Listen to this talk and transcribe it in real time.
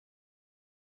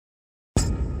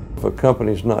If a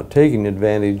company's not taking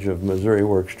advantage of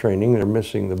MOWorks training, they're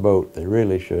missing the boat. They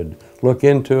really should look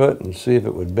into it and see if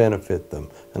it would benefit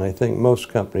them. And I think most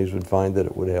companies would find that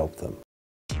it would help them.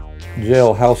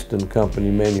 J.L. Houston Company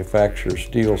manufactures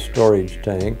steel storage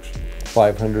tanks,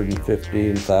 550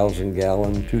 and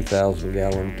 1,000-gallon,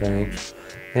 2,000-gallon tanks,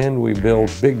 and we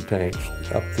build big tanks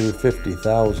up through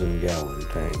 50,000-gallon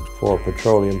tanks for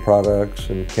petroleum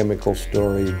products and chemical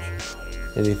storage,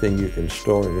 anything you can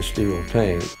store in a steel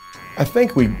tank. I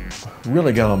think we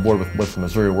really got on board with the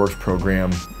MOWorks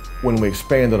program when we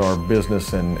expanded our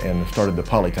business and started the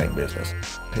polytank business.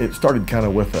 It started kind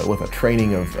of with a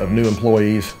training of new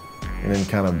employees, and then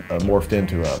kind of morphed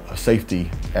into a safety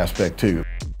aspect too.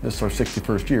 This is our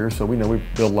 61st year, so we know we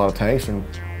build a lot of tanks and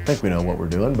think we know what we're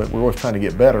doing, but we're always trying to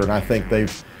get better, and I think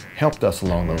they've helped us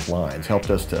along those lines, helped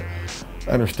us to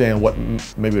understand what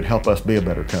maybe would help us be a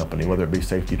better company, whether it be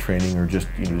safety training or just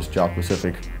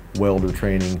job-specific welder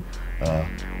training,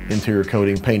 interior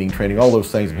coating, painting training, all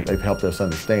those things. They've helped us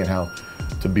understand how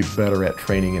to be better at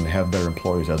training and have better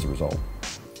employees as a result.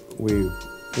 We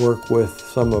work with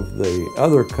some of the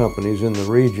other companies in the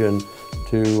region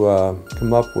to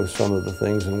come up with some of the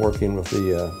things, and working with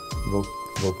the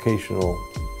vocational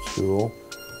school.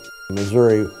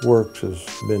 MOWorks has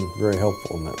been very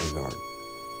helpful in that regard.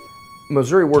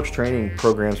 MOWorks training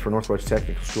programs for Northwest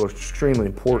Technical School are extremely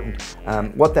important.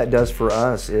 What that does for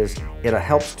us is it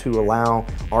helps to allow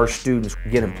our students to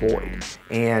get employed,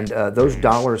 and those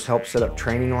dollars help set up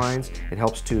training lines. It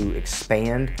helps to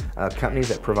expand companies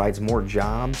that provides more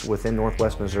jobs within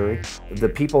Northwest Missouri. The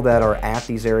people that are at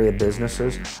these area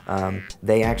businesses,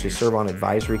 they actually serve on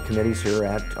advisory committees here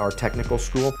at our technical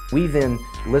school. We then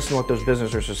listen to what those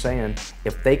businesses are saying.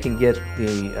 If they can get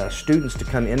the students to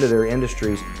come into their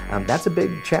industries, that's a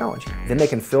big challenge. Then they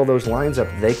can fill those lines up,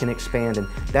 they can expand, and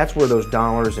that's where those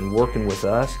dollars and working with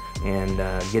us and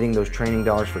getting those training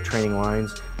dollars for training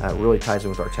lines really ties in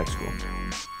with our tech school.